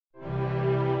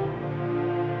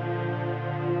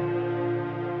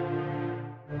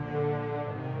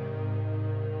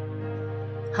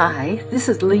Hi, this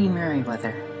is Lee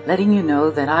Meriwether, letting you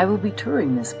know that I will be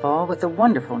touring this fall with a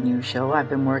wonderful new show I've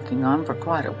been working on for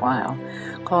quite a while,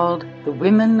 called The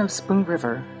Women of Spoon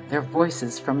River, Their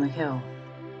Voices from the Hill.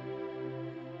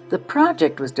 The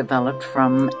project was developed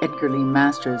from Edgar Lee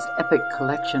Masters' epic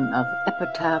collection of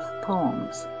epitaph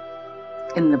poems.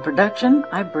 In the production,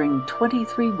 I bring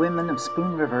 23 women of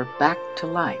Spoon River back to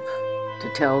life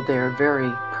to tell their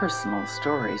very personal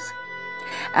stories.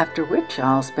 After which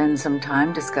I'll spend some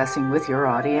time discussing with your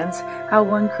audience how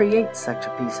one creates such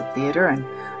a piece of theater and,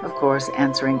 of course,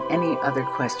 answering any other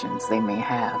questions they may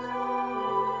have.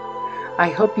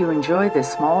 I hope you enjoy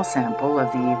this small sample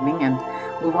of the evening and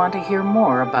will want to hear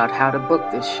more about how to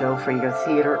book this show for your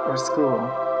theater or school.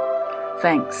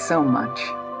 Thanks so much.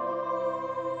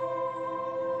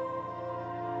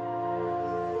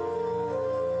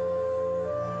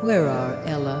 Where are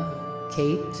Ella,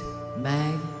 Kate,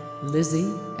 Mag,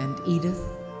 Lizzie, and Edith,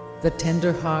 the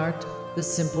tender heart, the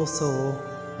simple soul,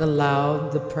 the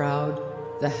loud, the proud,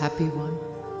 the happy one?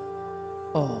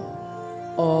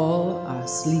 All are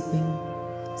sleeping,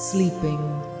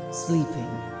 sleeping,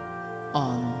 sleeping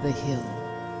on the hill.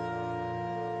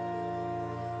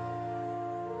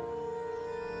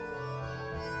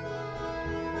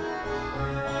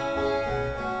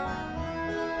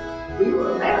 We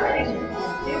were married and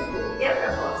lived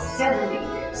together for 70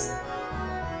 years.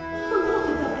 Look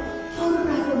at that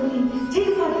photograph of me.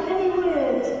 Take my penny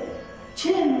wit.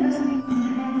 Chin resting in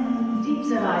hand. Deep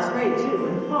set eyes, great too,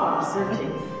 and far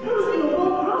searching. It was the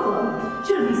old problem.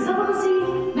 Should it be celibacy,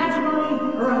 matrimony,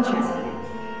 or unchastity?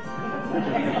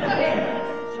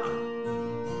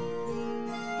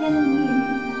 And you,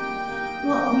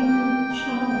 what you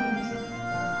chose.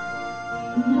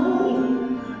 Knowing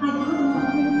I could not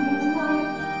live his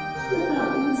life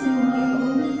without losing my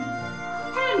own.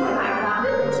 And when I found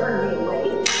it, it turned me away.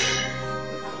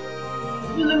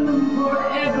 Bloom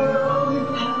forever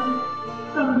without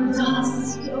from the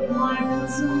dust of my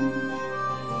bosom.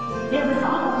 It was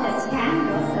all a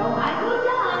scandal, so I moved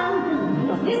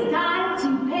on. This time to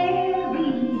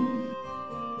Perry.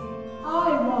 I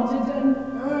wanted an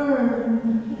urn.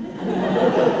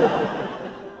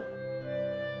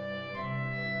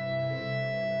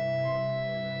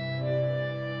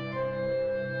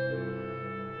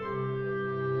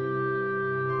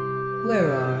 Where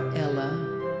are Ella,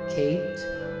 Kate,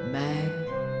 Mag,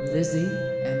 Lizzie,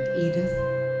 and Edith,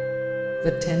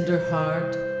 the tender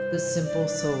heart, the simple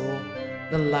soul,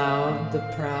 the loud, the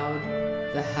proud,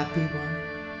 the happy one?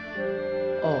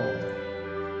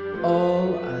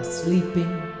 All are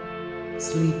sleeping,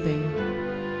 sleeping,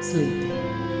 sleeping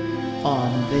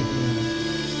on the hill.